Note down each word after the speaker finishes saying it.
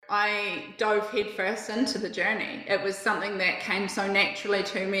I dove headfirst into the journey. It was something that came so naturally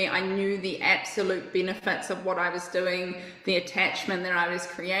to me. I knew the absolute benefits of what I was doing, the attachment that I was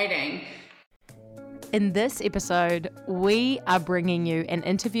creating. In this episode, we are bringing you an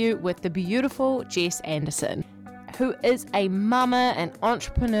interview with the beautiful Jess Anderson, who is a mama, an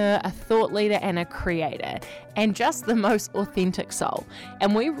entrepreneur, a thought leader, and a creator, and just the most authentic soul.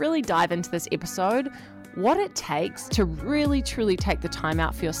 And we really dive into this episode what it takes to really truly take the time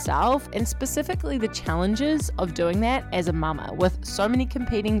out for yourself, and specifically the challenges of doing that as a mama with so many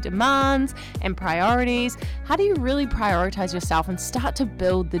competing demands and priorities. How do you really prioritize yourself and start to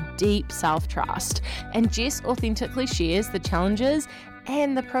build the deep self-trust? And Jess authentically shares the challenges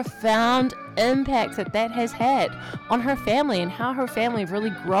and the profound impact that has had on her family and how her family have really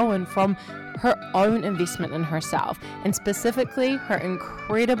grown from her own investment in herself, and specifically her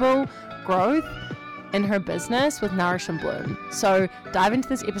incredible growth in her business with Nourish and Bloom. So dive into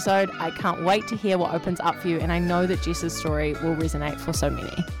this episode. I can't wait to hear what opens up for you, and I know that Jess's story will resonate for so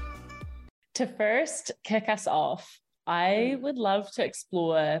many. To first kick us off, I would love to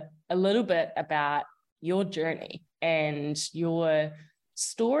explore a little bit about your journey and your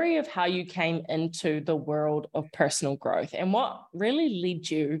story of how you came into the world of personal growth and what really led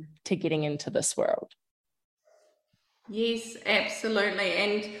you to getting into this world. Yes, absolutely.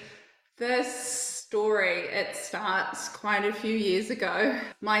 And this story, it starts quite a few years ago.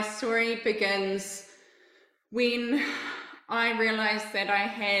 My story begins when I realized that I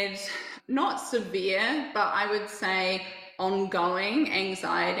had not severe, but I would say ongoing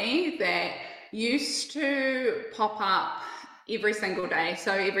anxiety that used to pop up every single day.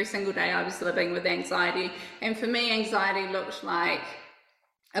 So every single day I was living with anxiety. And for me, anxiety looked like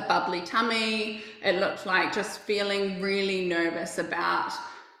a bubbly tummy. It looked like just feeling really nervous about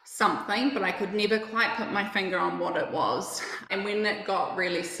something, but I could never quite put my finger on what it was. And when it got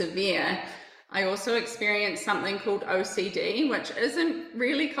really severe, I also experienced something called OCD, which isn't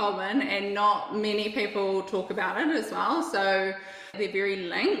really common and not many people talk about it as well. So they're very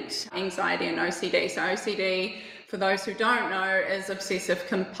linked, anxiety and OCD. So OCD, for those who don't know, is obsessive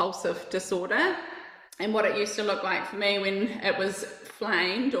compulsive disorder. And what it used to look like for me when it was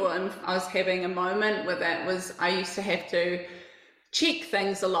flamed or I was having a moment with it was I used to have to check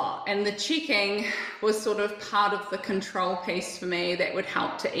things a lot, and the checking was sort of part of the control piece for me that would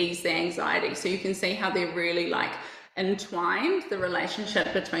help to ease the anxiety. So you can see how they're really like entwined, the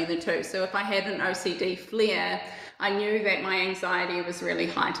relationship between the two. So if I had an OCD flare, I knew that my anxiety was really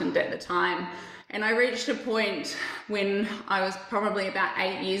heightened at the time. And I reached a point when I was probably about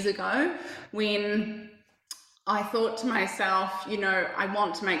 8 years ago when I thought to myself, I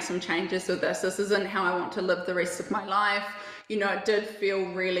want to make some changes with this. This isn't how I want to live the rest of my life. It did feel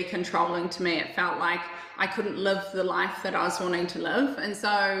really controlling to me. It felt like I couldn't live the life that I was wanting to live. And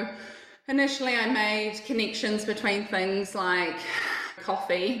so initially I made connections between things like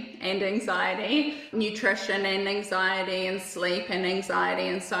coffee and anxiety, nutrition and anxiety, and sleep and anxiety.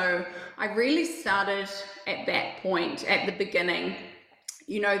 And so I really started at that point, at the beginning.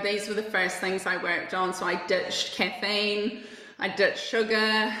 These were the first things I worked on. So I ditched caffeine, I ditched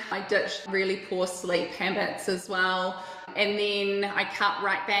sugar, I ditched really poor sleep habits as well. And then I cut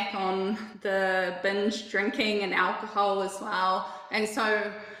right back on the binge drinking and alcohol as well. And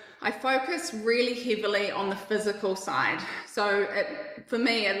so I focused really heavily on the physical side. So for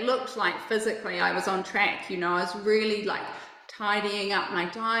me, it looked like physically I was on track. I was really like tidying up my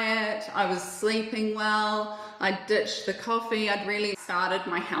diet. I was sleeping well. I ditched the coffee. I'd really started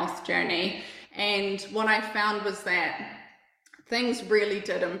my health journey. And what I found was that things really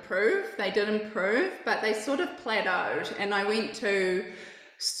did improve. They did improve, but they sort of plateaued. And I went to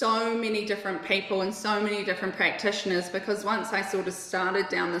so many different people and so many different practitioners because once I sort of started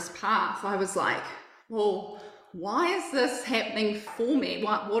down this path, I was like, well, why is this happening for me?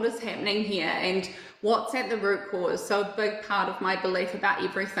 What is happening here? And what's at the root cause? So a big part of my belief about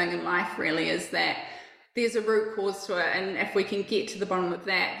everything in life really is that there's a root cause to it. And if we can get to the bottom of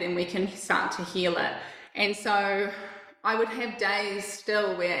that, then we can start to heal it. And so I would have days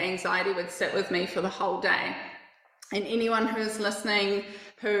still where anxiety would sit with me for the whole day. And anyone who's listening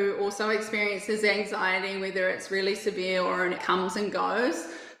who also experiences anxiety, whether it's really severe or it comes and goes,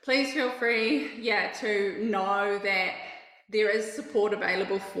 please feel free, to know that there is support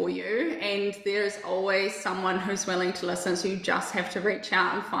available for you, and there's always someone who's willing to listen. So you just have to reach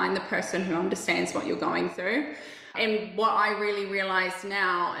out and find the person who understands what you're going through. And what I really realize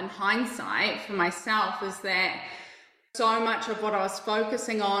now in hindsight for myself is that so much of what I was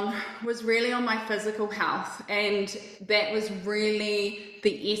focusing on was really on my physical health, and that was really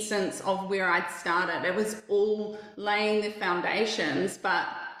the essence of where I'd started. It was all laying the foundations, but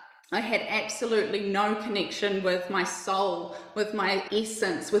I had absolutely no connection with my soul, with my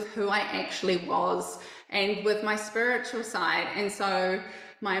essence, with who I actually was, and with my spiritual side. And so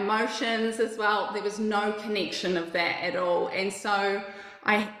my emotions as well, there was no connection of that at all. And so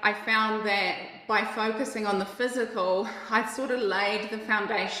I found that by focusing on the physical, I sort of laid the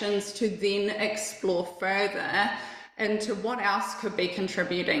foundations to then explore further into what else could be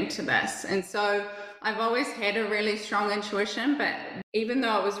contributing to this. And so I've always had a really strong intuition, but even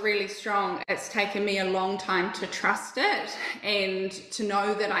though it was really strong, it's taken me a long time to trust it and to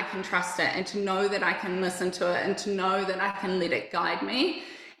know that I can trust it and to know that I can listen to it and to know that I can let it guide me.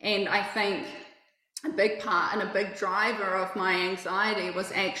 And I think a big part and a big driver of my anxiety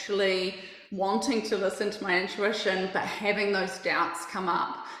was actually wanting to listen to my intuition, but having those doubts come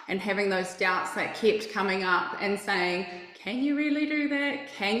up and having those doubts that kept coming up and saying, can you really do that?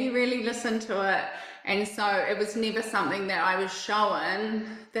 Can you really listen to it? And so it was never something that I was shown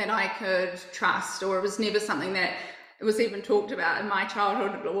that I could trust, or it was never something that it was even talked about in my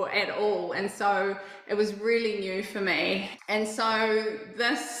childhood or at all. And so it was really new for me. And so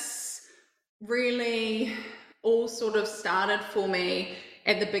this really all sort of started for me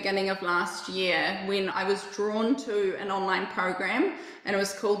at the beginning of last year when I was drawn to an online program, and it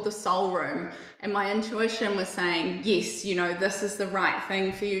was called The Soul Room. And my intuition was saying, yes, you know, this is the right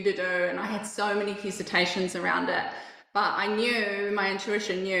thing for you to do. And I had so many hesitations around it, but I knew, my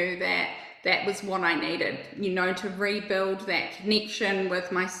intuition knew that that was what I needed, you know, to rebuild that connection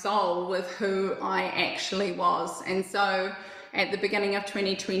with my soul, with who I actually was. And so at the beginning of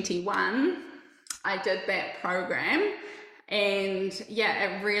 2021, I did that program. And yeah,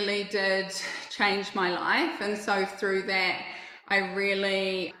 it really did change my life. And so through that, I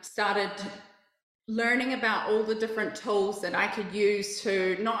really started learning about all the different tools that I could use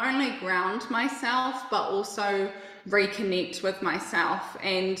to not only ground myself, but also reconnect with myself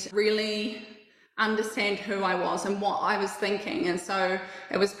and really understand who I was and what I was thinking. And so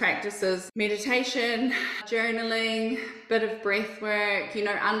it was practices, meditation, journaling, bit of breath work, you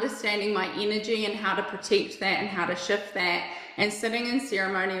know, understanding my energy and how to protect that and how to shift that, and sitting in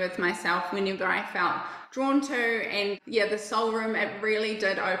ceremony with myself whenever I felt drawn to. And yeah, the Soul Room, it really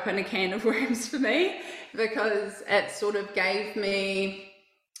did open a can of worms for me, because it sort of gave me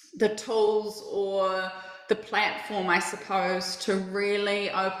the tools or the platform, I suppose, to really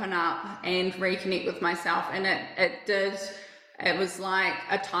open up and reconnect with myself. And it was like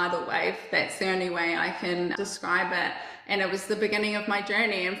a tidal wave. That's the only way I can describe it. And it was the beginning of my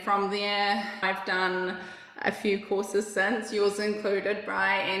journey. And from there, I've done a few courses since, yours included, Bri,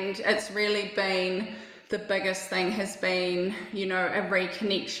 and it's really been, the biggest thing has been, you know, a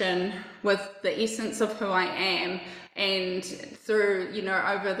reconnection with the essence of who I am. And through, you know,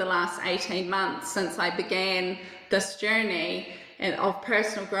 over the last 18 months since I began this journey of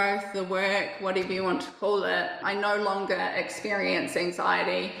personal growth, the work, whatever you want to call it, I no longer experience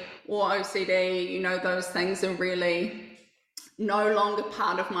anxiety or OCD. You know, those things are really no longer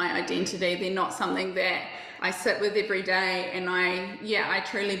part of my identity. They're not something that I sit with every day. And I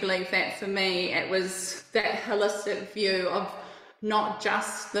truly believe that for me, it was that holistic view of not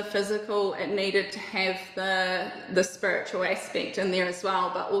just the physical, it needed to have the spiritual aspect in there as well,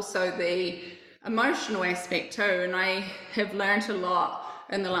 but also the emotional aspect too. And I have learned a lot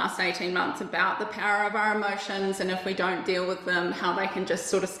in the last 18 months about the power of our emotions, and if we don't deal with them, how they can just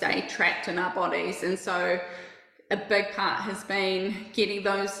sort of stay trapped in our bodies. And so a big part has been getting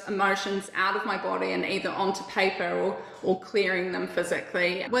those emotions out of my body and either onto paper or clearing them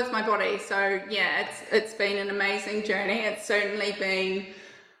physically with my body. So yeah, it's been an amazing journey. It's certainly been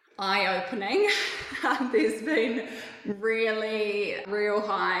eye-opening. There's been really real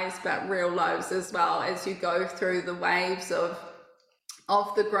highs, but real lows as well, as you go through the waves of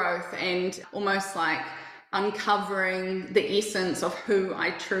the growth and almost like uncovering the essence of who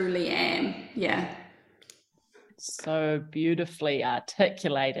I truly am. Yeah. So beautifully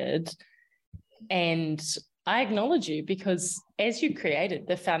articulated. And I acknowledge you, because as you created,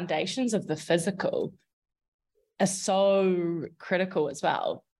 the foundations of the physical are so critical as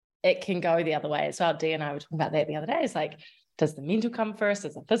well. It can go the other way as well. Dee and I were talking about that the other day. It's like, does the mental come first?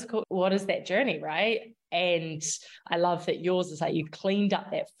 Does the physical? What is that journey, right? And I love that yours is like you cleaned up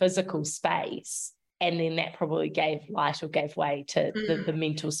that physical space, and then that probably gave light or gave way to the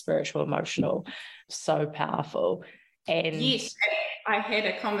mental, spiritual, emotional. So powerful. And yes, I had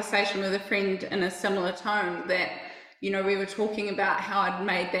a conversation with a friend in a similar tone that, you know, we were talking about how I'd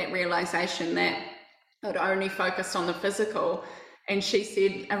made that realization that I'd only focused on the physical. And she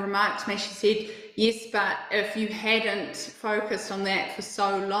said, a remark to me, she said, yes, but if you hadn't focused on that for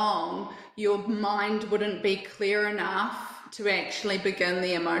so long, your mind wouldn't be clear enough to actually begin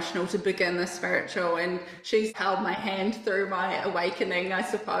the emotional, to begin the spiritual. And she's held my hand through my awakening, I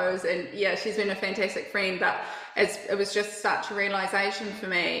suppose. And yeah, she's been a fantastic friend, but it was just such a realization for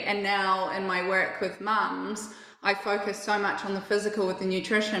me. And now in my work with mums, I focus so much on the physical with the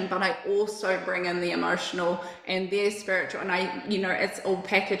nutrition, but I also bring in the emotional and their spiritual, and it's all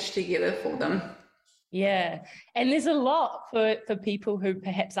packaged together for them. Yeah. And there's a lot for people who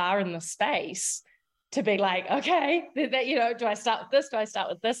perhaps are in the space to be like, okay, do I start with this? Do I start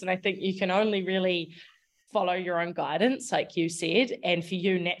with this? And I think you can only really follow your own guidance, like you said. And for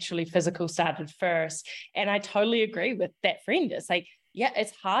you, naturally, physical started first. And I totally agree with that friend. It's like, yeah,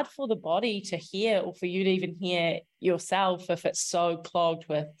 it's hard for the body to hear, or for you to even hear yourself if it's so clogged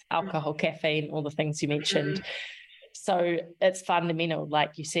with alcohol, caffeine, all the things you mentioned. So it's fundamental,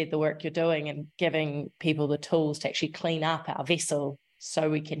 like you said, the work you're doing and giving people the tools to actually clean up our vessel so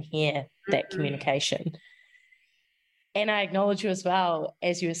we can hear that communication. And I acknowledge you as well,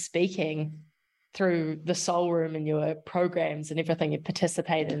 as you were speaking through the Soul Room and your programs and everything you've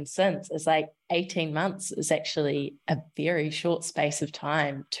participated in since, is like 18 months is actually a very short space of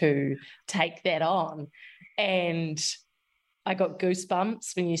time to take that on. And I got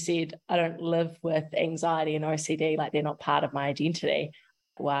goosebumps when you said, I don't live with anxiety and OCD, like they're not part of my identity.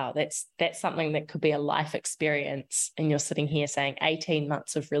 Wow, that's something that could be a life experience. And you're sitting here saying 18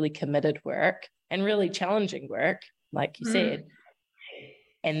 months of really committed work and really challenging work, like you said.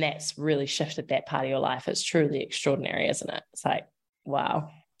 And that's really shifted that part of your life. It's truly extraordinary, isn't it? It's like, wow,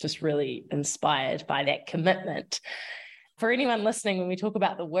 just really inspired by that commitment. For anyone listening, when we talk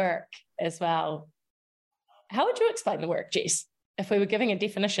about the work as well, how would you explain the work, Jess? If we were giving a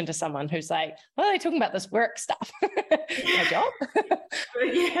definition to someone who's like, what are they talking about this work stuff? My job?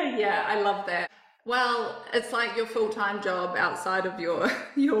 Yeah, I love that. Well, it's like your full-time job outside of your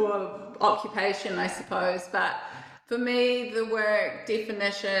occupation, I suppose. But for me, the work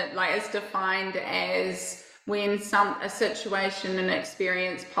definition, like, is defined as when a situation, an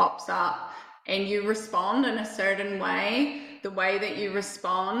experience pops up and you respond in a certain way. The way that you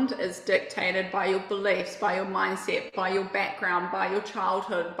respond is dictated by your beliefs, by your mindset, by your background, by your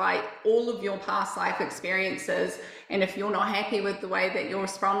childhood, by all of your past life experiences. And if you're not happy with the way that you're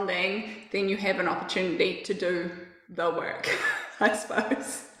responding, then you have an opportunity to do the work, I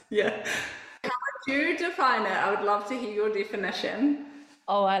suppose. Yeah. How would you define it? I would love to hear your definition.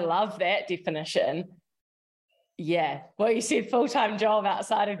 Oh, I love that definition. Yeah. Well, you said full-time job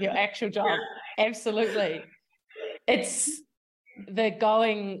outside of your actual job. Yeah. Absolutely. It's the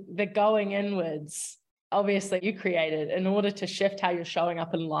going inwards, obviously, you created in order to shift how you're showing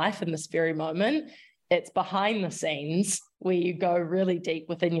up in life in this very moment. It's behind the scenes where you go really deep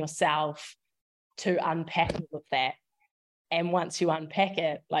within yourself to unpack all of that. And once you unpack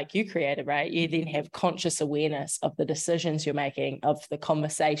it, like you created, right, you then have conscious awareness of the decisions you're making, of the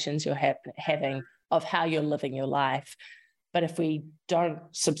conversations you're having, of how you're living your life. But if we don't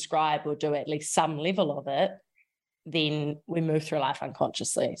subscribe or do at least some level of it, then we move through life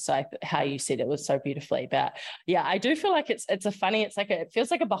unconsciously. So how you said it was so beautifully. But yeah, I do feel like it feels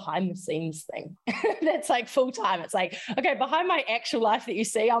like a behind the scenes thing. That's like full time. It's like, okay, behind my actual life that you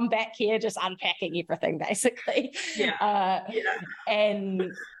see, I'm back here just unpacking everything basically. Yeah.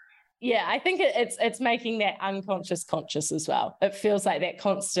 And yeah, I think it's making that unconscious conscious as well. It feels like that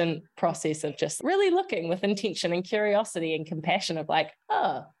constant process of just really looking with intention and curiosity and compassion of like,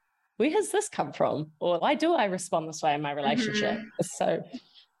 oh, where has this come from? Or why do I respond this way in my relationship?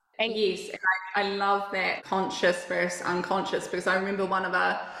 Yes, and I love that conscious versus unconscious, because I remember one of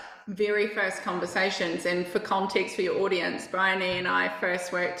our very first conversations, and for context for your audience, Bryony and I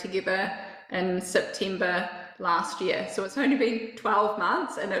first worked together in September last year. So it's only been 12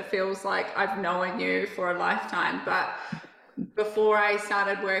 months and it feels like I've known you for a lifetime. But before I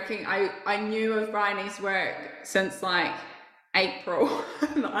started working, I knew of Bryony's work since like April.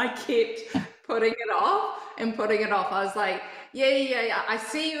 And I kept putting it off. I was like, yeah, I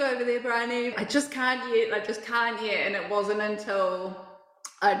see you over there, Bryony. I just can't yet. And it wasn't until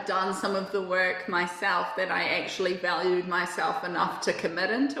I'd done some of the work myself that I actually valued myself enough to commit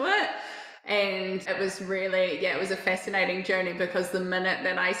into it. And it was really, it was a fascinating journey, because the minute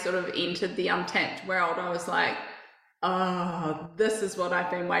that I sort of entered the untapped world, I was like, oh, this is what I've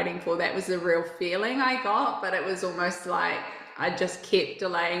been waiting for. That was the real feeling I got, but it was almost like I just kept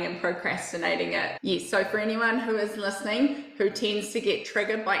delaying and procrastinating it. Yes, so for anyone who is listening who tends to get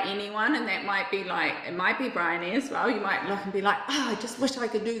triggered by anyone, and that might be like, it might be Bryony as well, you might look and be like, oh, I just wish I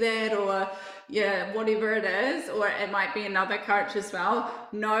could do that, or yeah, whatever it is, or it might be another coach as well.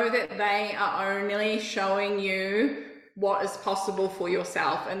 Know that they are only showing you what is possible for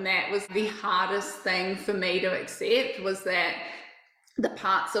yourself. And that was the hardest thing for me to accept, was that the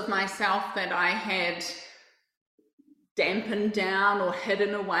parts of myself that I had dampened down or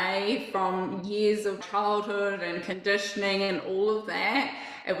hidden away from years of childhood and conditioning and all of that,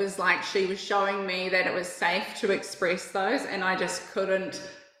 it was like she was showing me that it was safe to express those, and I just couldn't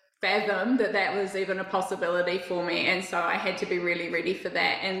fathom that that was even a possibility for me. And so I had to be really ready for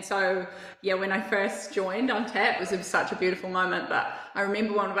that. And so yeah, when I first joined UnTap, it was such a beautiful moment. But I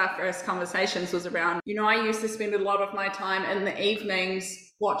remember one of our first conversations was around, I used to spend a lot of my time in the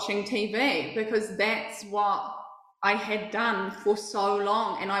evenings watching TV, because that's what I had done for so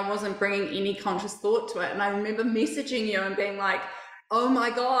long, and I wasn't bringing any conscious thought to it. And I remember messaging you and being like, oh my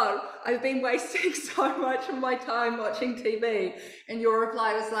God, I've been wasting so much of my time watching TV. And your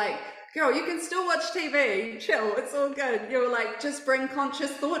reply was like, girl, you can still watch TV, chill, it's all good. You were like, just bring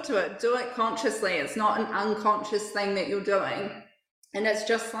conscious thought to it, do it consciously. It's not an unconscious thing that you're doing. And it's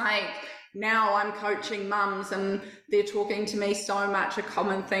just like, now I'm coaching mums and they're talking to me so much. A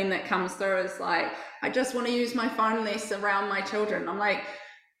common theme that comes through is like, I just want to use my phone less around my children. I'm like,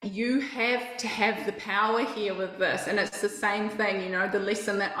 you have to have the power here with this. And it's the same thing, the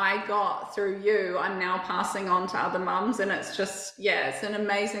lesson that I got through you, I'm now passing on to other mums. And it's just, it's an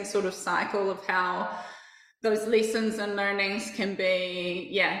amazing sort of cycle of how those lessons and learnings can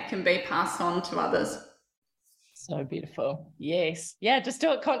be passed on to others. So beautiful. Yes. Yeah, just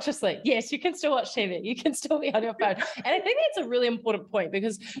do it consciously. Yes, you can still watch TV. You can still be on your phone. And I think that's a really important point,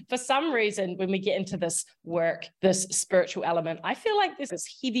 because for some reason, when we get into this work, this spiritual element, I feel like there's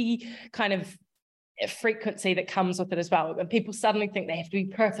this heavy kind of frequency that comes with it as well. And people suddenly think they have to be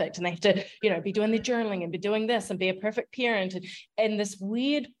perfect, and they have to, be doing their journaling and be doing this and be a perfect parent. And this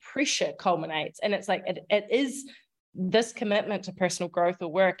weird pressure culminates. And it's like, it is this commitment to personal growth or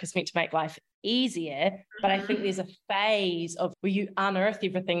work is meant to make life easier. But I think there's a phase of where you unearth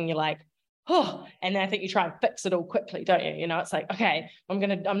everything and you're like, oh, and then I think you try and fix it all quickly, don't you? It's like, okay, I'm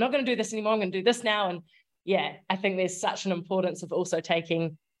not going to do this anymore. I'm going to do this now. And yeah, I think there's such an importance of also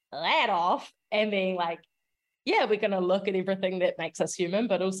taking that off and being like, yeah, we're going to look at everything that makes us human,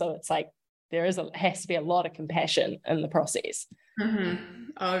 but also it's like, has to be a lot of compassion in the process. Mm-hmm.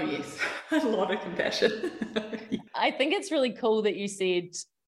 Oh yes, a lot of compassion. I think it's really cool that you said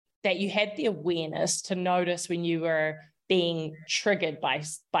that you had the awareness to notice when you were being triggered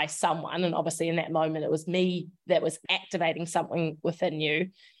by someone. And obviously in that moment, it was me that was activating something within you.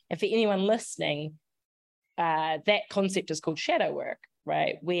 And for anyone listening, that concept is called shadow work,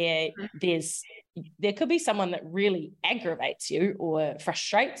 right? Where there could be someone that really aggravates you or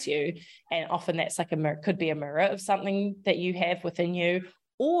frustrates you. And often that's like could be a mirror of something that you have within you,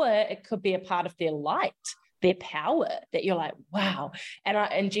 or it could be a part of their light, their power, that you're like, wow.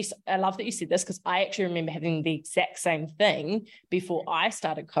 And Jess, I love that you said this, because I actually remember having the exact same thing before I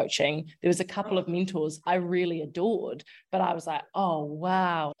started coaching. There was a couple of mentors I really adored, but I was like, oh,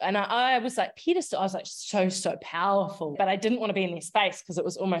 wow. And I was like, pedestal, I was like, so powerful, but I didn't want to be in their space, because it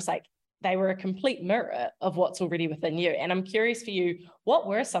was almost like they were a complete mirror of what's already within you. And I'm curious for you, what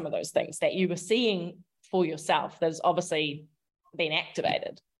were some of those things that you were seeing for yourself that's obviously been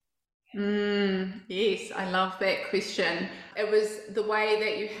activated? Yes, I love that question. It was the way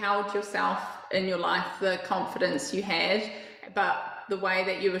that you held yourself in your life, the confidence you had, but the way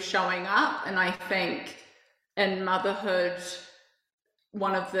that you were showing up. And I think in motherhood,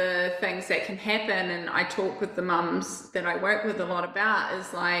 one of the things that can happen, and I talk with the mums that I work with a lot about,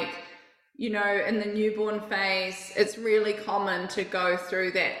 is like, in the newborn phase, it's really common to go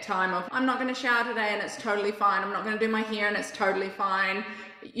through that time of, I'm not going to shower today and it's totally fine. I'm not going to do my hair and it's totally fine.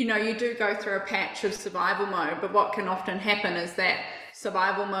 You do go through a patch of survival mode, but what can often happen is that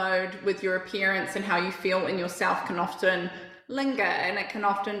survival mode with your appearance and how you feel in yourself can often linger, and it can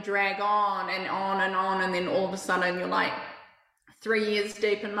often drag on and on and on. And then all of a sudden you're like 3 years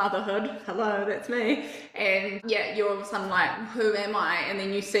deep in motherhood. Hello, that's me. And yeah, you're all of a sudden like, who am I? And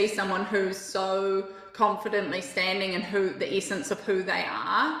then you see someone who's so confidently standing in the essence of who they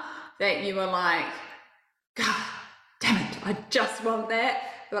are, that you are like, God, damn it, I just want that.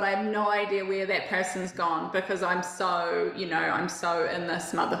 But I have no idea where that person's gone, because I'm so, I'm so in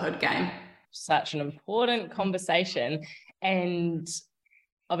this motherhood game. Such an important conversation. And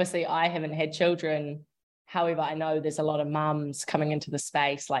obviously I haven't had children. However, I know there's a lot of mums coming into the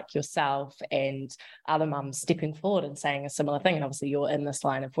space like yourself and other mums stepping forward and saying a similar thing. And obviously you're in this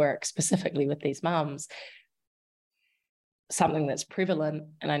line of work specifically with these mums. Something that's prevalent,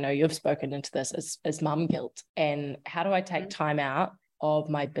 and I know you've spoken into this, is mum guilt. And how do I take time out of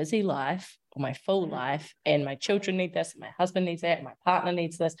my busy life or my full life, and my children need this, and my husband needs that, and my partner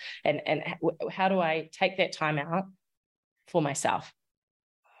needs this, and how do I take that time out for myself?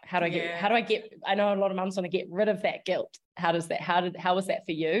 How do I get, I know a lot of mums want to get rid of that guilt. How was that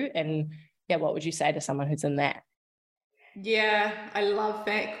for you? And yeah, what would you say to someone who's in that? Yeah, I love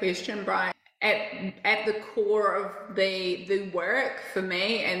that question, Brian. At the core of the work for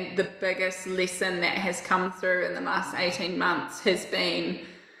me, and the biggest lesson that has come through in the last 18 months has been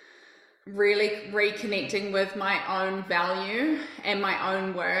really reconnecting with my own value and my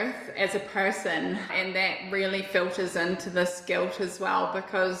own worth as a person. And that really filters into this guilt as well,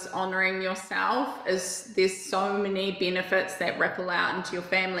 because honoring yourself there's so many benefits that ripple out into your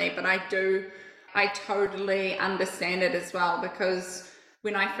family. But I totally understand it as well, because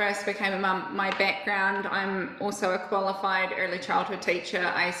when I first became a mum, my background, I'm also a qualified early childhood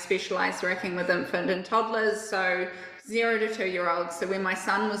teacher. I specialise working with infant and toddlers, so 0 to 2-year-olds. So when my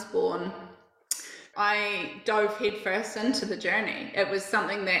son was born, I dove headfirst into the journey. It was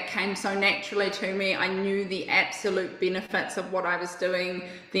something that came so naturally to me. I knew the absolute benefits of what I was doing,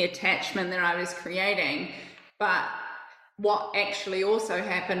 the attachment that I was creating. But what actually also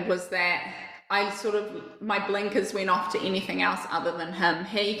happened was that my blinkers went off to anything else other than him.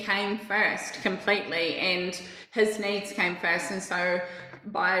 He came first completely, and his needs came first. And so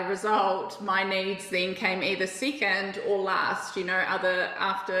by result, my needs then came either second or last,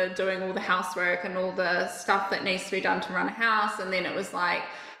 after doing all the housework and all the stuff that needs to be done to run a house. And then it was like,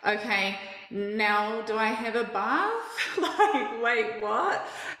 okay, now do I have a bath? Like, wait, what?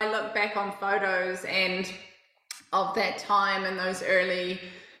 I look back on photos and of that time and those early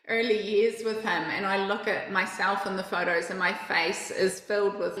years with him, and I look at myself in the photos and my face is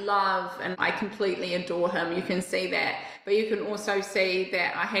filled with love, and I completely adore him. You can see that, but you can also see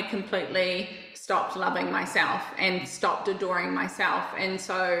that I had completely stopped loving myself and stopped adoring myself. And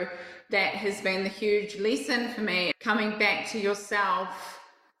so that has been the huge lesson for me. Coming back to yourself,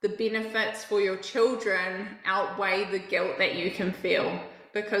 the benefits for your children outweigh the guilt that you can feel,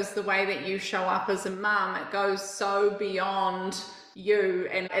 because the way that you show up as a mum, it goes so beyond you,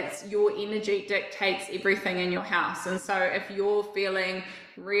 and it's your energy dictates everything in your house. And so if you're feeling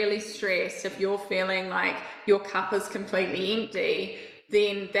really stressed, if you're feeling like your cup is completely empty,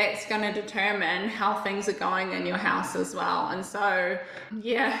 then that's going to determine how things are going in your house as well. And so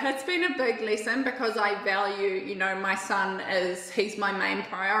yeah, it's been a big lesson, because I value, my son he's my main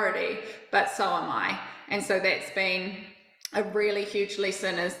priority, but so am I. And so that's been a really huge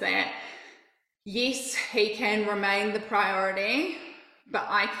lesson, is that yes, he can remain the priority, but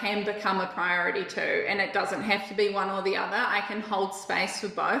I can become a priority too. And it doesn't have to be one or the other. I can hold space for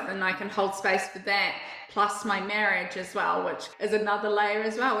both, and I can hold space for that, plus my marriage as well, which is another layer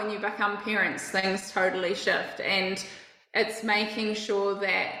as well. When you become parents, things totally shift. And it's making sure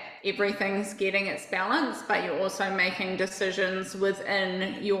that everything's getting its balance, but you're also making decisions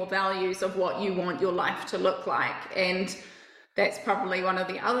within your values of what you want your life to look like. And that's probably one of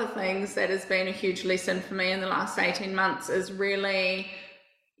the other things that has been a huge lesson for me in the last 18 months, is really,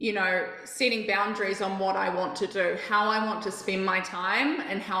 setting boundaries on what I want to do, how I want to spend my time,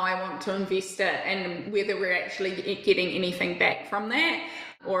 and how I want to invest it, and whether we're actually getting anything back from that,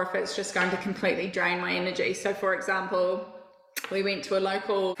 or if it's just going to completely drain my energy. So for example, we went to a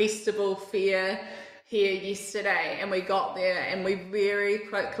local festival fair here yesterday, and we got there and we very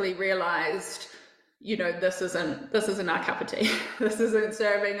quickly realized, this isn't our cup of tea. This isn't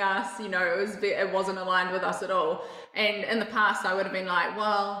serving us. It wasn't aligned with us at all. And in the past, I would have been like,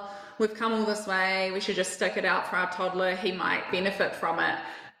 well, we've come all this way. We should just stick it out for our toddler. He might benefit from it.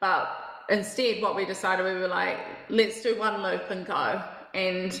 But instead, what we decided, we were like, let's do one loop and go.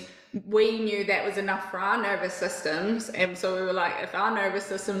 And we knew that was enough for our nervous systems. And so we were like, if our nervous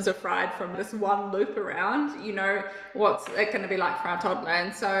systems are fried from this one loop around, what's it going to be like for our toddler?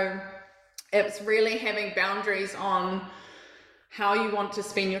 And so it's really having boundaries on how you want to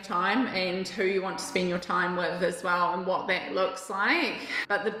spend your time and who you want to spend your time with as well, and what that looks like.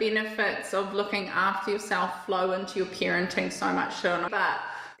 But the benefits of looking after yourself flow into your parenting so much too. But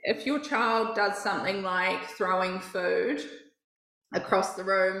if your child does something like throwing food across the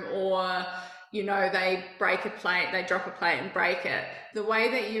room, or they break a plate, they drop a plate and break it, the way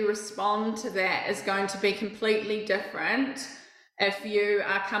that you respond to that is going to be completely different if you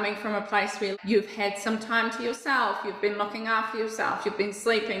are coming from a place where you've had some time to yourself, you've been looking after yourself, you've been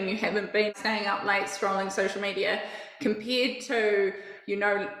sleeping, you haven't been staying up late scrolling social media, compared to,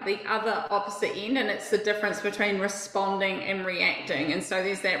 the other opposite end. And it's the difference between responding and reacting. And so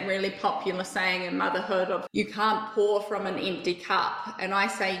there's that really popular saying in motherhood of, you can't pour from an empty cup. And I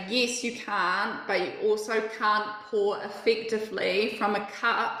say, yes, you can't, but you also can't pour effectively from a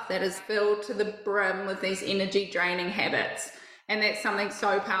cup that is filled to the brim with these energy draining habits. And that's something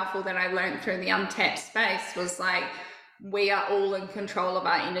so powerful that I learned through the Untapped space, was like, we are all in control of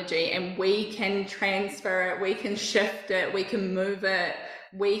our energy, and we can transfer it, we can shift it, we can move it.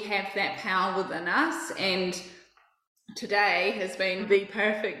 We have that power within us. And today has been the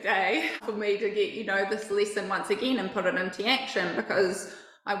perfect day for me to get, this lesson once again and put it into action, because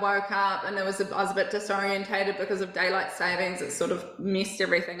I woke up and I was a bit disorientated because of daylight savings. It sort of messed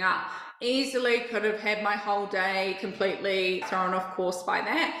everything up. Easily could have had my whole day completely thrown off course by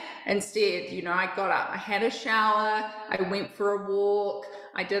that. Instead, I got up, I had a shower, I went for a walk,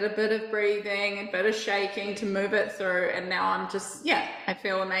 I did a bit of breathing, a bit of shaking to move it through, and now I'm just, I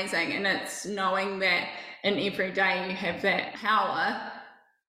feel amazing. And it's knowing that in every day you have that power,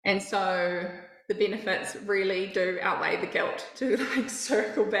 and so the benefits really do outweigh the guilt, to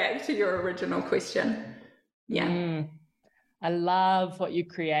circle back to your original question. I love what you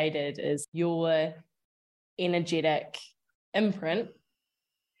created is your energetic imprint,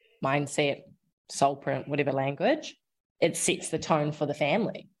 mindset, soul print, whatever language. It sets the tone for the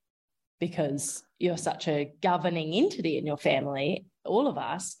family, because you're such a governing entity in your family, all of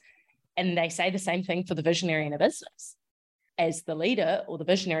us. And they say the same thing for the visionary in a business. As the leader or the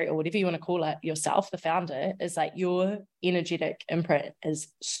visionary or whatever you want to call it yourself, the founder, is like your energetic imprint is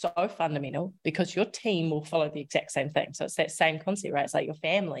so fundamental, because your team will follow the exact same thing. So it's that same concept, right? It's like your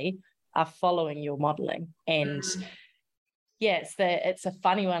family are following your modeling. And it's a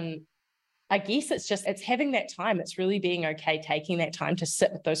funny one. I guess it's having that time. It's really being okay, taking that time to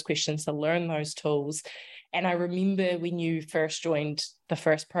sit with those questions, to learn those tools. And I remember when you first joined the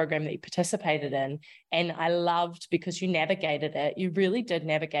first program that you participated in, and I loved, because you navigated it. You really did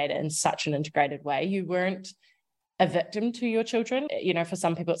navigate it in such an integrated way. You weren't a victim to your children. For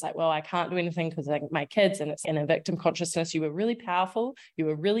some people, it's like, well, I can't do anything because my kids, and it's in a victim consciousness. You were really powerful. You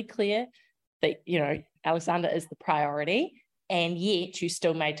were really clear that, Alexander is the priority. And yet you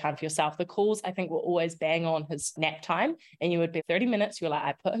still made time for yourself. The calls, I think, were always bang on his nap time. And you would be 30 minutes. You were like,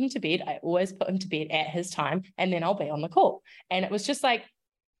 I put him to bed. I always put him to bed at his time. And then I'll be on the call. And it was just like,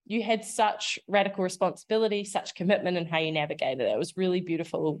 you had such radical responsibility, such commitment in how you navigated it. It was really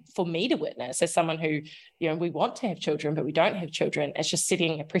beautiful for me to witness as someone who, we want to have children, but we don't have children. It's just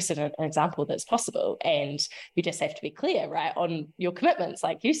setting a precedent, an example that's possible. And you just have to be clear, right, on your commitments,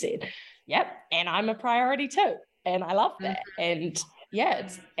 like you said. Yep. And I'm a priority too. And I love that. And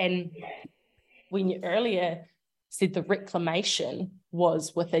and when you earlier said the reclamation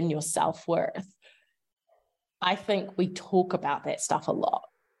was within your self-worth, I think we talk about that stuff a lot.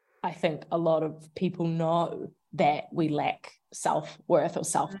 I think a lot of people know that we lack self-worth or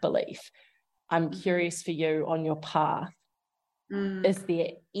self-belief. I'm curious for you on your path, is there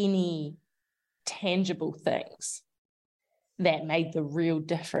any tangible things that made the real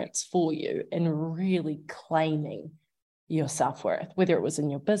difference for you in really claiming your self-worth, whether it was in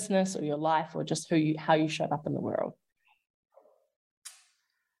your business or your life or just how you showed up in the world?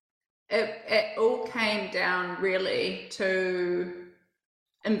 It all came down really to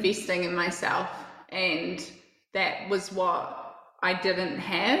investing in myself, and that was what I didn't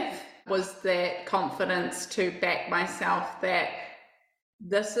have, was that confidence to back myself that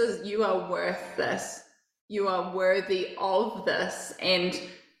you are worth this. You are worthy of this, and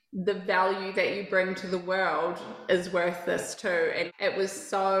the value that you bring to the world is worth this too. And it was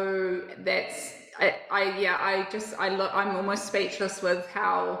so I'm almost speechless with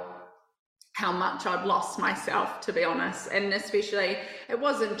how much I'd lost myself, to be honest. And especially, it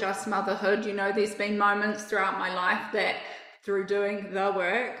wasn't just motherhood. There's been moments throughout my life that through doing the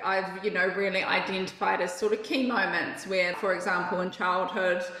work, I've, really identified as sort of key moments where, for example, in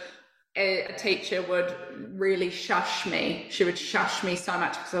childhood, a teacher would really shush me. She would shush me so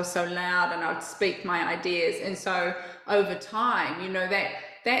much because I was so loud and I would speak my ideas. And so over time,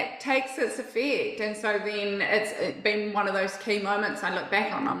 that takes its effect. And so then it's been one of those key moments I look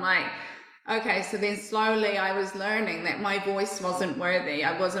back on. I'm like, okay, so then slowly I was learning that my voice wasn't worthy.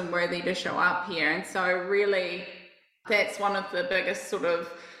 I wasn't worthy to show up here. And so really, that's one of the biggest sort of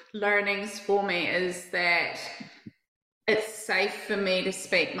learnings for me, is that it's safe for me to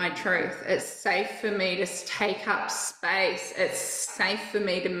speak my truth. It's safe for me to take up space. It's safe for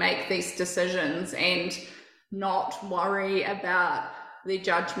me to make these decisions and not worry about the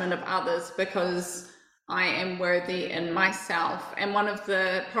judgment of others, because I am worthy in myself. And one of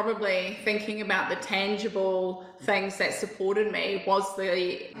the, probably thinking about the tangible things that supported me was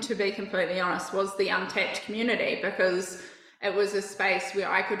to be completely honest, was the untapped community, because it was a space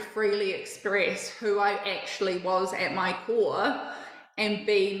where I could freely express who I actually was at my core and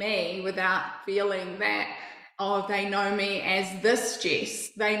be me without feeling that, oh, they know me as this Jess,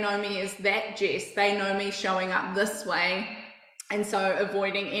 they know me as that Jess, they know me showing up this way. And so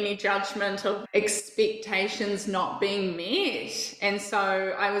avoiding any judgment of expectations not being met. And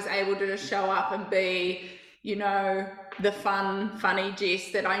so I was able to just show up and be, you know, the funny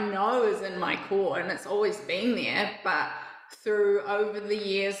Jess that I know is in my core, and it's always been there. But through over the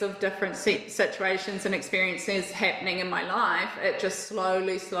years of different situations and experiences happening in my life, it just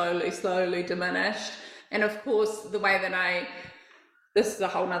slowly diminished. And of course, the way that this is a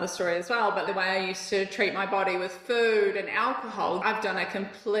whole nother story as well, but the way I used to treat my body with food and alcohol, I've done a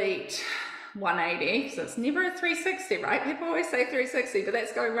complete 180. So it's never a 360, right? People always say 360, but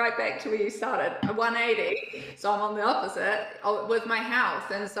that's going right back to where you started. A 180. So I'm on the opposite with my health.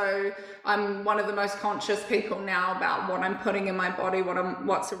 And so I'm one of the most conscious people now about what I'm putting in my body,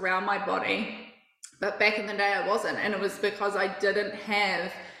 what's around my body. But back in the day, I wasn't. And it was because I didn't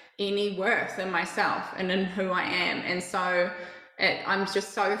have any worth in myself and in who I am. And so I'm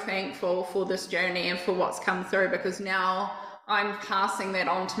just so thankful for this journey and for what's come through, because now I'm passing that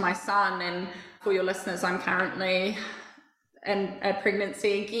on to my son. And for your listeners, I'm currently in a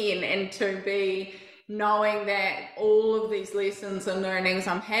pregnancy again, and to be knowing that all of these lessons and learnings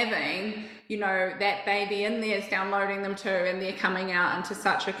I'm having, you know, that baby in there is downloading them too, and they're coming out into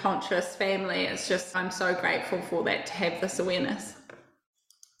such a conscious family. It's just, I'm so grateful for that, to have this awareness.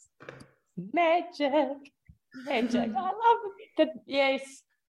 Magic. I love it. Yes,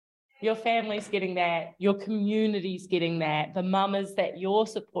 your family's getting that, your community's getting that, the mamas that you're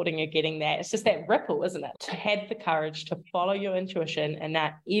supporting are getting that. It's just that ripple, isn't it? To have the courage to follow your intuition, and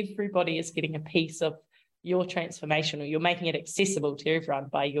that everybody is getting a piece of your transformation, or you're making it accessible to everyone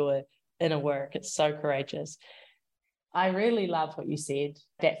by your inner work. It's so courageous. I really love what you said.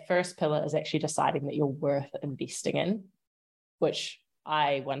 That first pillar is actually deciding that you're worth investing in, which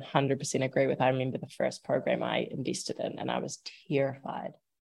I 100% agree with. I remember the first program I invested in and I was terrified.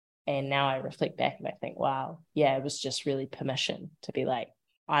 And now I reflect back and I think, wow, yeah, it was just really permission to be like,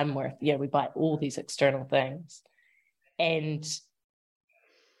 I'm worth, we buy all these external things. And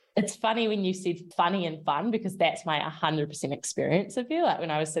it's funny when you said funny and fun, because that's my 100% experience of you. Like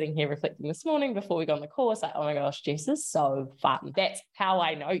when I was sitting here reflecting this morning before we got on the call, it's like, oh my gosh, Jess is so fun. That's how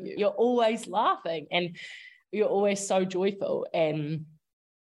I know you. You're always laughing and you're always so joyful. And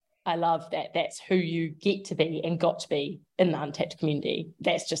I love that that's who you get to be and got to be in the Untapped community.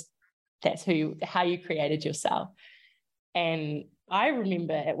 That's how you created yourself. And I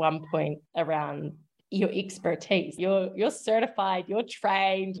remember at one point around your expertise, you're certified, you're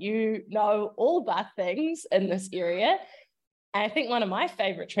trained, you know all the things in this area. And I think one of my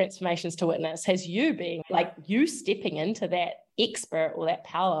favorite transformations to witness has you being like, you stepping into that expert or that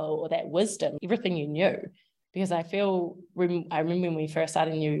power or that wisdom, everything you knew. Because I remember when we first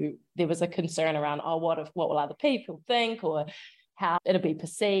started, there was a concern around, what will other people think, or how it'll be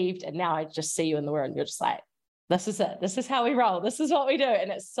perceived. And now I just see you in the world and you're just like, this is it. This is how we roll. This is what we do.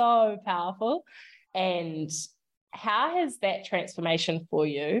 And it's so powerful. And how has that transformation for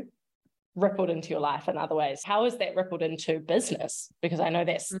you rippled into your life in other ways? How has that rippled into business? Because I know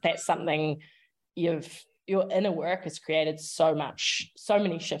that's something your inner work has created so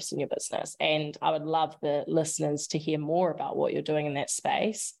many shifts in your business. And I would love the listeners to hear more about what you're doing in that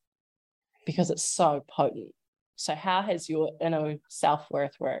space, because it's so potent. So how has your inner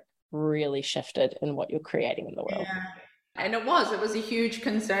self-worth work really shifted in what you're creating in the world? Yeah. And it was a huge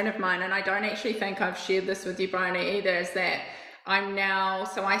concern of mine. And I don't actually think I've shared this with you, Bryony, either, is that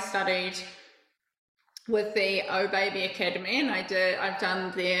I studied with the Oh Baby Academy, and I've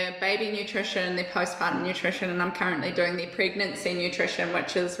done their baby nutrition, their postpartum nutrition, and I'm currently doing their pregnancy nutrition,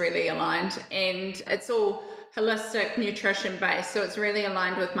 which is really aligned. And it's all holistic nutrition based. So it's really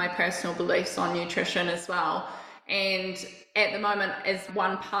aligned with my personal beliefs on nutrition as well. And at the moment, as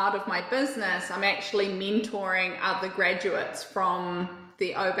one part of my business, I'm actually mentoring other graduates from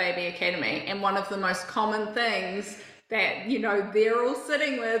the Oh Baby Academy. And one of the most common things that, they're all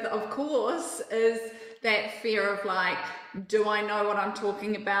sitting with, of course, is that fear of like, do I know what I'm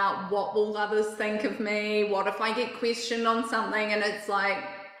talking about? What will others think of me? What if I get questioned on something? And it's like,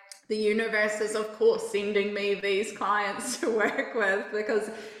 the universe is, of course, sending me these clients to work with, because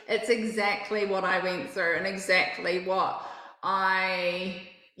it's exactly what I went through and exactly what I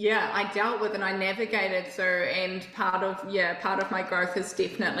dealt with and I navigated through. And part of my growth has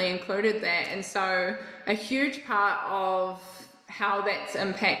definitely included that. And so a huge part of how that's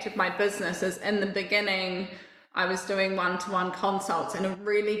impacted my business is, in the beginning, I was doing one-to-one consults and it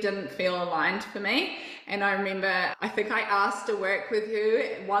really didn't feel aligned for me. And I remember, I think I asked to work with you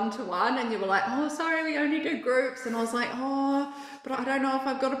one-to-one and you were like, oh, sorry, we only do groups. And I was like, oh, but I don't know if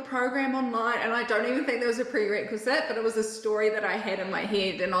I've got a program online. And I don't even think there was a prerequisite, but it was a story that I had in my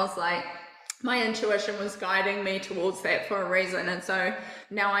head. And I was like, my intuition was guiding me towards that for a reason. And so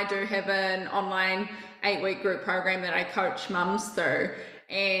now I do have an online 8-week group program that I coach mums through.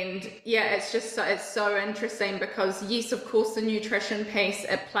 And yeah, it's so interesting because yes, of course, the nutrition piece,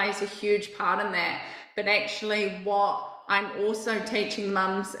 it plays a huge part in that. But actually what I'm also teaching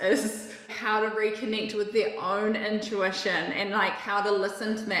mums is how to reconnect with their own intuition and like how to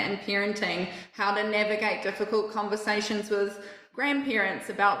listen to that in parenting, how to navigate difficult conversations with grandparents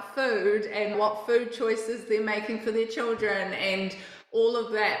about food and what food choices they're making for their children and all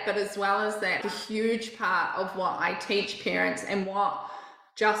of that. But as well as that, a huge part of what I teach parents and what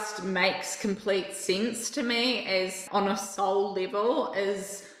just makes complete sense to me is on a soul level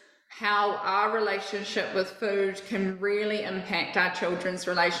is how our relationship with food can really impact our children's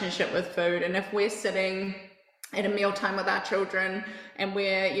relationship with food. And if we're sitting at a mealtime with our children and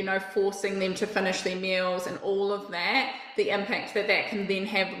we're, you know, forcing them to finish their meals and all of that, the impact that that can then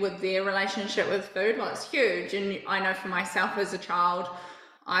have with their relationship with food, well, it's huge. And I know for myself as a child,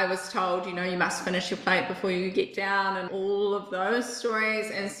 I was told, you know, you must finish your plate before you get down and all of those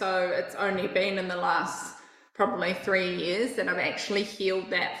stories. And so it's only been in the last probably 3 years that I've actually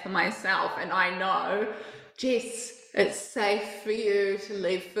healed that for myself. And I know, Jess, it's safe for you to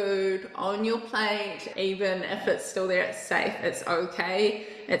leave food on your plate, even if it's still there, it's safe, it's okay.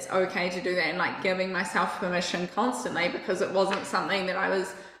 It's okay to do that, and like giving myself permission constantly because it wasn't something that I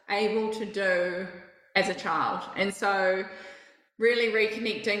was able to do as a child. And so really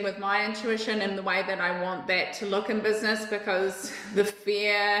reconnecting with my intuition and the way that I want that to look in business, because the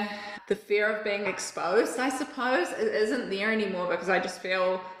fear of being exposed, I suppose, it isn't there anymore because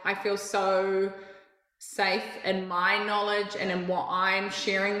I feel so safe in my knowledge and in what I'm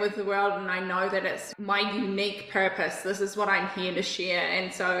sharing with the world, and I know that it's my unique purpose. This is what I'm here to share.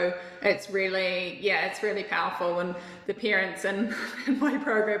 And so it's really powerful. And the parents in my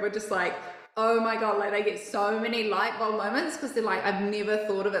program were just like, oh my God, like they get so many light bulb moments because they're like, I've never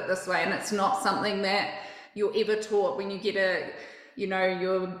thought of it this way. And it's not something that you're ever taught when you get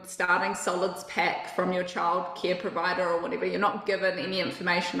your starting solids pack from your child care provider or whatever. You're not given any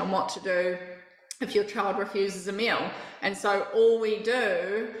information on what to do if your child refuses a meal. And so all we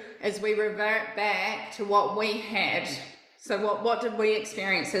do is we revert back to what we had. So what did we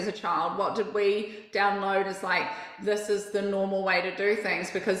experience as a child? What did we download as like, this is the normal way to do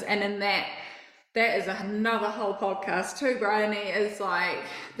things? And in that is another whole podcast too, Bryony, is like,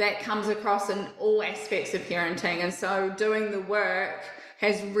 that comes across in all aspects of parenting. And so doing the work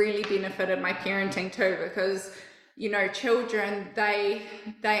has really benefited my parenting too, because you know, children, they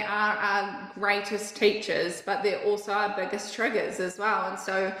are our greatest teachers, but they're also our biggest triggers as well. And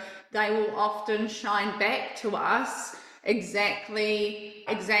so they will often shine back to us exact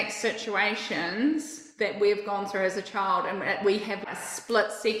situations that we've gone through as a child, and we have a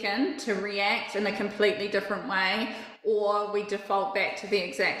split second to react in a completely different way, or we default back to the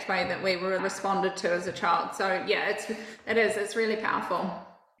exact way that we were responded to as a child. So yeah, it's really powerful.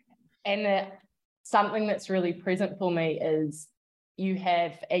 And something that's really present for me is you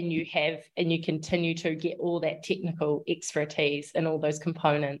continue to get all that technical expertise and all those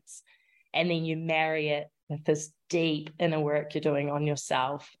components, and then you marry it with this deep inner work you're doing on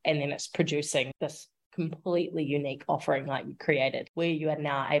yourself, and then it's producing this completely unique offering like you created, where you are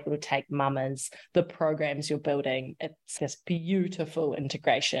now able to take mamas, the programs you're building. It's this beautiful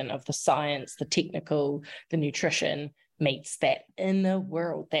integration of the science, the technical, the nutrition, meets that inner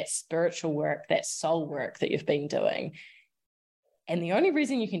world, that spiritual work, that soul work that you've been doing. And the only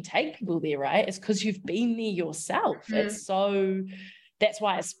reason you can take people there, right, is because you've been there yourself. Mm-hmm. That's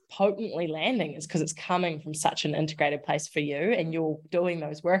why it's potently landing, is because it's coming from such an integrated place for you, and you're doing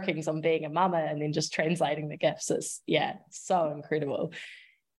those workings on being a mama and then just translating the gifts. It's so incredible.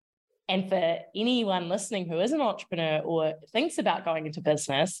 And for anyone listening who is an entrepreneur or thinks about going into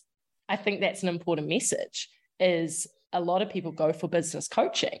business, I think that's an important message, is a lot of people go for business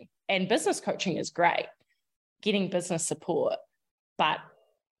coaching, and business coaching is great, getting business support. But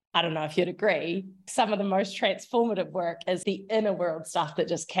I don't know if you'd agree, some of the most transformative work is the inner world stuff that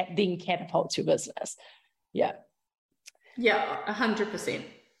just then catapults your business. Yeah. Yeah, 100%.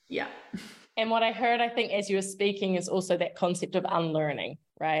 Yeah. And what I heard, I think, as you were speaking, is also that concept of unlearning,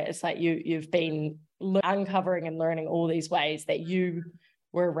 right? It's like you've been uncovering and learning all these ways that you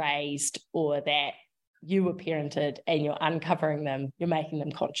were raised or that you were parented, and you're uncovering them, you're making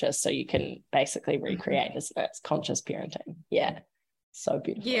them conscious, so you can basically recreate this. It's conscious parenting. Yeah. So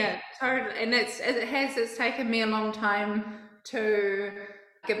beautiful. Yeah, totally. And it's taken me a long time to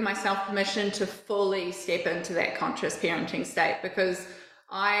give myself permission to fully step into that conscious parenting state, because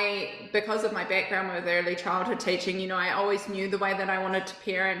because of my background with early childhood teaching, I always knew the way that I wanted to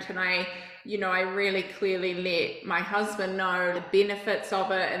parent, and I really clearly let my husband know the benefits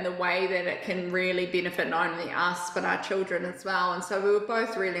of it and the way that it can really benefit not only us, but our children as well. And so we were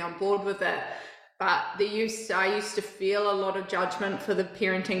both really on board with it. But I used to feel a lot of judgment for the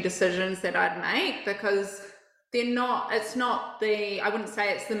parenting decisions that I'd make, because I wouldn't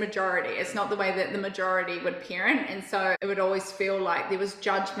say it's the majority. It's not the way that the majority would parent. And so it would always feel like there was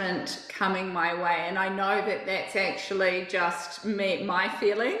judgment coming my way. And I know that that's actually just my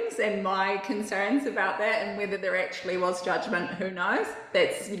feelings and my concerns about that, and whether there actually was judgment, who knows?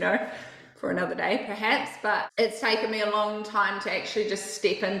 That's, for another day perhaps. But it's taken me a long time to actually just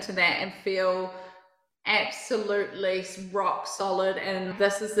step into that and feel absolutely rock solid, and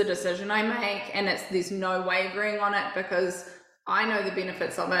this is the decision I make, and there's no wavering on it, because I know the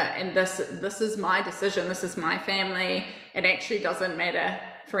benefits of it, and this is my decision, this is my family. It actually doesn't matter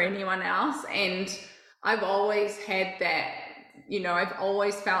for anyone else. And I've always had that, I've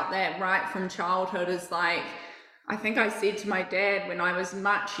always felt that right from childhood. Is like, I think I said to my dad when I was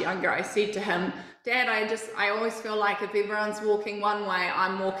much younger, I said to him, Dad, I always feel like if everyone's walking one way,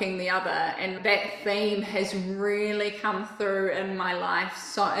 I'm walking the other. And that theme has really come through in my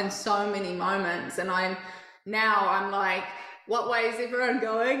life in so many moments. And I'm like, what way is everyone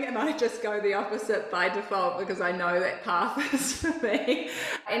going? And I just go the opposite by default, because I know that path is for me.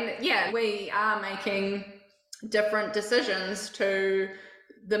 And yeah, we are making different decisions to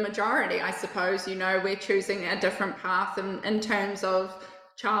the majority, I suppose. We're choosing a different path in terms of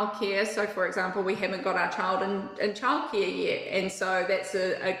childcare. So for example, we haven't got our child in childcare yet, and so that's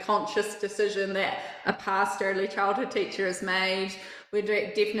a conscious decision that a past early childhood teacher has made. We're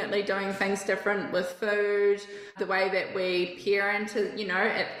definitely doing things different with food, the way that we parent.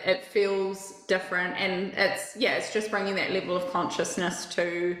 It feels different, and it's just bringing that level of consciousness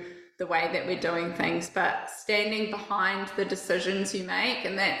to the way that we're doing things, but standing behind the decisions you make.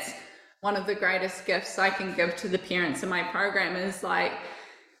 And that's one of the greatest gifts I can give to the parents in my program, is like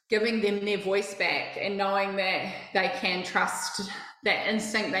giving them their voice back and knowing that they can trust that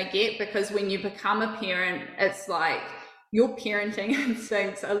instinct they get. Because when you become a parent, it's like your parenting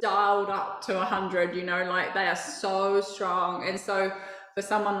instincts are dialed up to 100, like they are so strong. And so for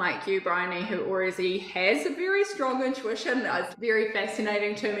someone like you, Bryony, who already has a very strong intuition, it's very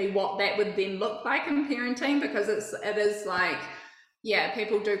fascinating to me what that would then look like in parenting, because it is like, yeah,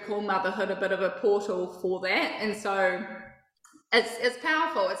 people do call motherhood a bit of a portal for that. And so it's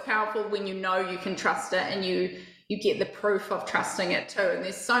powerful. It's powerful when you can trust it, and you get the proof of trusting it too. And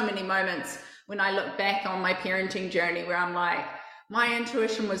there's so many moments when I look back on my parenting journey where I'm like, my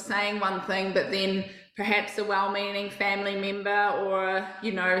intuition was saying one thing, but then perhaps a well-meaning family member or,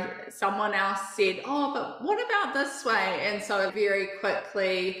 someone else said, oh, but what about this way? And so it very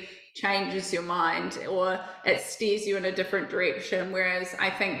quickly changes your mind, or it steers you in a different direction. Whereas I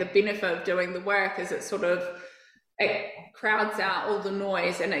think the benefit of doing the work is it crowds out all the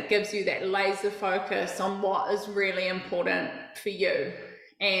noise, and it gives you that laser focus on what is really important for you.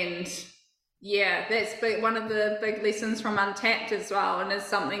 And yeah, that's one of the big lessons from Untapped as well, and is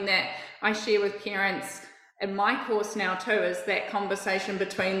something that I share with parents in my course now too, is that conversation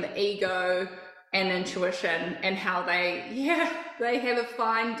between the ego and intuition, and how they have a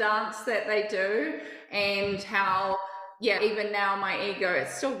fine dance that they do, and how even now my ego, it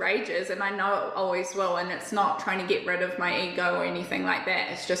still rages, and I know it always will, and it's not trying to get rid of my ego or anything like that.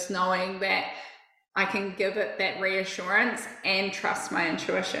 It's just knowing that I can give it that reassurance and trust my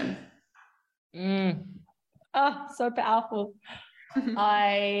intuition. Oh, so powerful.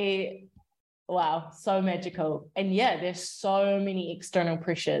 Wow, so magical. And yeah, there's so many external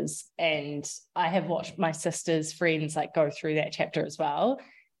pressures, and I have watched my sister's friends go through that chapter as well.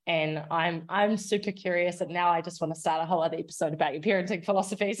 And I'm super curious, and now I just want to start a whole other episode about your parenting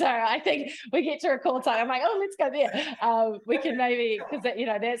philosophy. So I think we get to record time. I'm like, oh, let's go there. We can maybe, because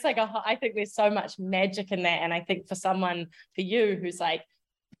that's I think there's so much magic in that. And I think for you who's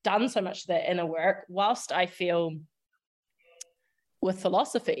done so much of that inner work, whilst I feel with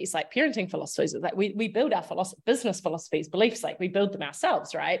philosophies, parenting philosophies, we build our business philosophies, beliefs, we build them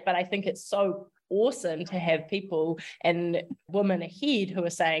ourselves, right? But I think it's so awesome to have people and women ahead who are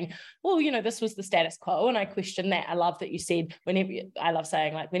saying, well, this was the status quo, and I question that. I love that you said, I love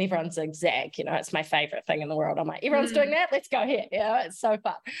saying when everyone's zigzag, it's my favorite thing in the world. I'm like, everyone's doing that, let's go here. It's so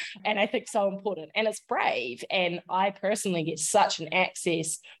fun. And I think so important, and it's brave. And I personally get such an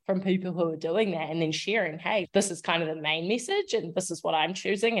access from people who are doing that, and then sharing, hey, this is kind of the main message, and this is what I'm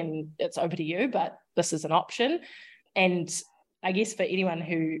choosing, and it's over to you, but this is an option. And I guess for anyone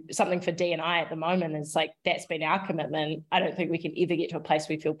something for Dee and I at the moment is like, that's been our commitment. I don't think we can ever get to a place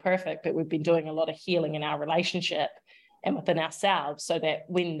we feel perfect, but we've been doing a lot of healing in our relationship and within ourselves, so that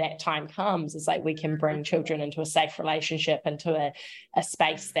when that time comes, it's like we can bring children into a safe relationship, into a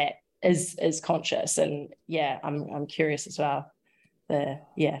space that is conscious. And yeah, I'm curious as well.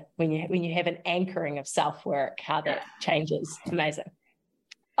 When you have an anchoring of self-work, how that changes. It's amazing.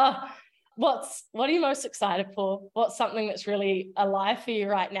 Oh, what are you most excited for? What's something that's really alive for you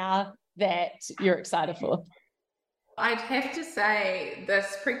right now that you're excited for? I'd have to say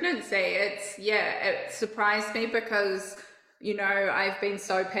this pregnancy, it surprised me because, I've been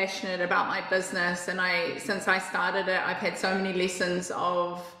so passionate about my business, and since I started it, I've had so many lessons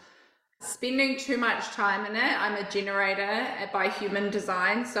of spending too much time in it. I'm a generator by human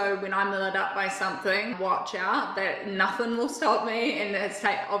design, so when I'm lit up by something, watch out, that nothing will stop me. And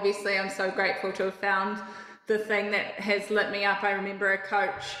obviously I'm so grateful to have found the thing that has lit me up. I remember a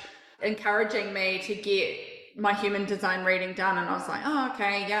coach encouraging me to get my human design reading done, and I was like, oh,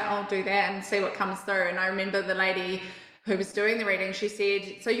 okay, yeah, I'll do that and see what comes through. And I remember the lady who was doing the reading, she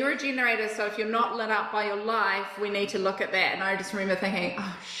said, so you're a generator, so if you're not lit up by your life, we need to look at that. And I just remember thinking,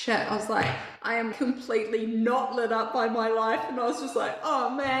 oh shit, I was like, I am completely not lit up by my life. And I was just like, oh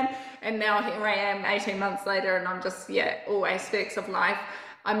man. And now here I am 18 months later, and I'm just, all aspects of life.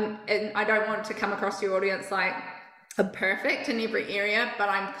 And I don't want to come across your audience like I'm perfect in every area, but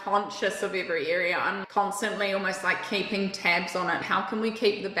I'm conscious of every area. I'm constantly almost like keeping tabs on it. How can we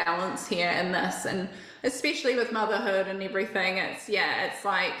keep the balance here in this? And especially with motherhood and everything, it's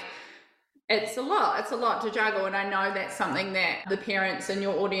a lot to juggle. And I know that's something that the parents in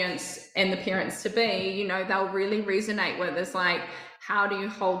your audience and the parents to be, they'll really resonate with, is like, how do you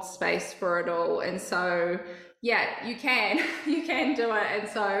hold space for it all? And so you can do it. And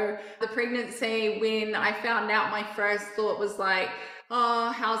so the pregnancy, when I found out, my first thought was like,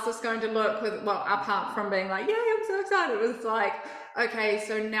 oh, how's this going to look? Apart from being like, I'm so excited, it was like, okay,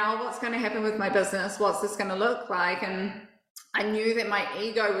 so now what's going to happen with my business? What's this going to look like? And I knew that my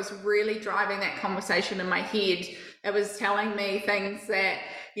ego was really driving that conversation in my head. It was telling me things that,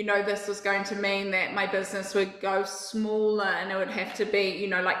 this was going to mean that my business would go smaller and it would have to be,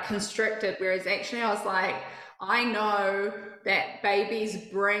 like constricted. Whereas actually I was like, I know that babies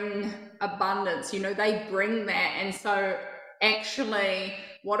bring abundance, they bring that. And so actually,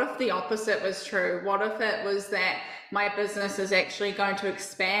 what if the opposite was true? What if it was that my business is actually going to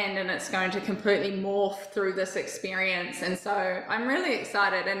expand and it's going to completely morph through this experience? And so I'm really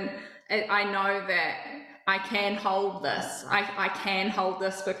excited, and I know that I can hold this. I can hold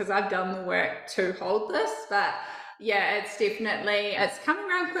this because I've done the work to hold this. But it's coming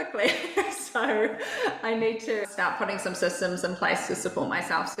around quickly. So I need to start putting some systems in place to support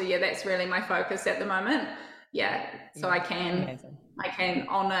myself. So that's really my focus at the moment. So I can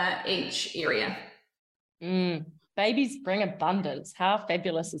honor each area. Babies bring abundance. How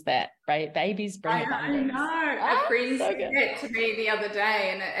fabulous is that, right? Babies bring abundance. I know. A friend said that to me the other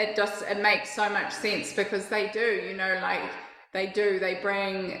day, and it makes so much sense, because they do, they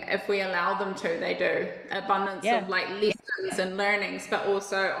bring, if we allow them to, they do abundance of like lessons and learnings. But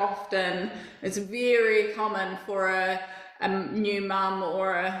also often it's very common for a new mum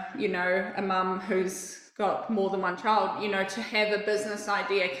or a mum who's got more than one child, to have a business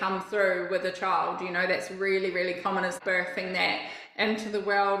idea come through with a child. That's really, really common, is birthing that into the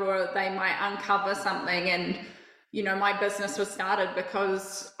world, or they might uncover something. And my business was started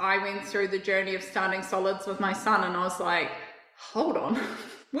because I went through the journey of starting solids with my son, and I was like, hold on,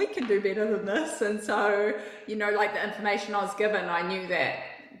 we can do better than this. And so, like the information I was given, I knew that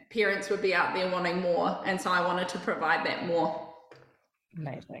parents would be out there wanting more. And so I wanted to provide that more.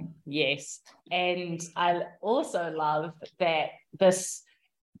 Amazing. Yes. And I also love that this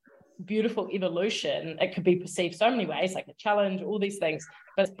beautiful evolution, it could be perceived so many ways, like a challenge, all these things,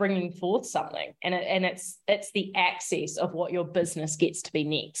 but it's bringing forth something. And it's the access of what your business gets to be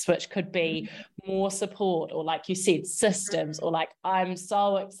next, which could be more support, or like you said, systems, or like, I'm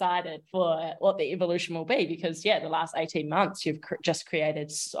so excited for what the evolution will be, because the last 18 months, you've just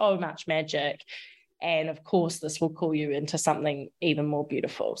created so much magic. And of course, this will call you into something even more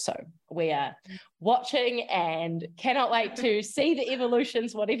beautiful. So we are watching and cannot wait to see the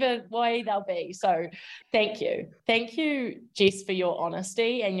evolutions, whatever way they'll be. So thank you. Thank you, Jess, for your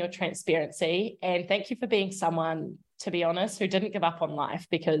honesty and your transparency. And thank you for being someone, to be honest, who didn't give up on life,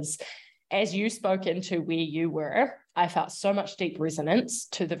 because as you spoke into where you were, I felt so much deep resonance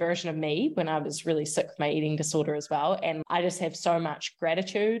to the version of me when I was really sick with my eating disorder as well. And I just have so much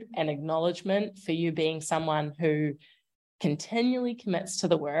gratitude and acknowledgement for you being someone who continually commits to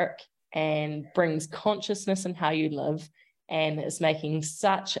the work and brings consciousness in how you live, and is making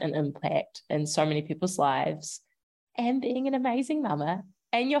such an impact in so many people's lives and being an amazing mama,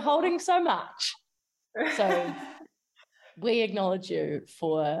 and you're holding so much. So we acknowledge you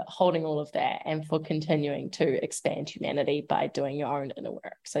for holding all of that and for continuing to expand humanity by doing your own inner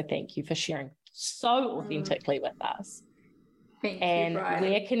work. So thank you for sharing so authentically with us. Thank you, and Bridie.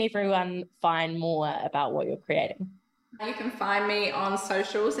 Where can everyone find more about what you're creating? You can find me on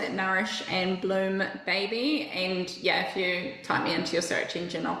socials at Nourish and Bloom Baby. And yeah, if you type me into your search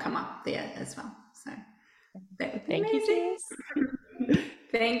engine, I'll come up there as well. So that would be amazing. You, Jess.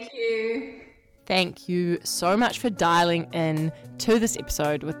 Thank you. Thank you so much for dialing in to this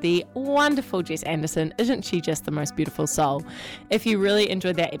episode with the wonderful Jess Anderson. Isn't she just the most beautiful soul? If you really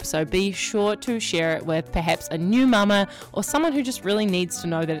enjoyed that episode, be sure to share it with perhaps a new mama or someone who just really needs to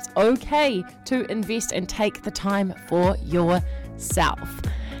know that it's okay to invest and take the time for yourself.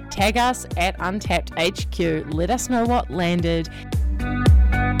 Tag us at Untapped HQ. Let us know what landed.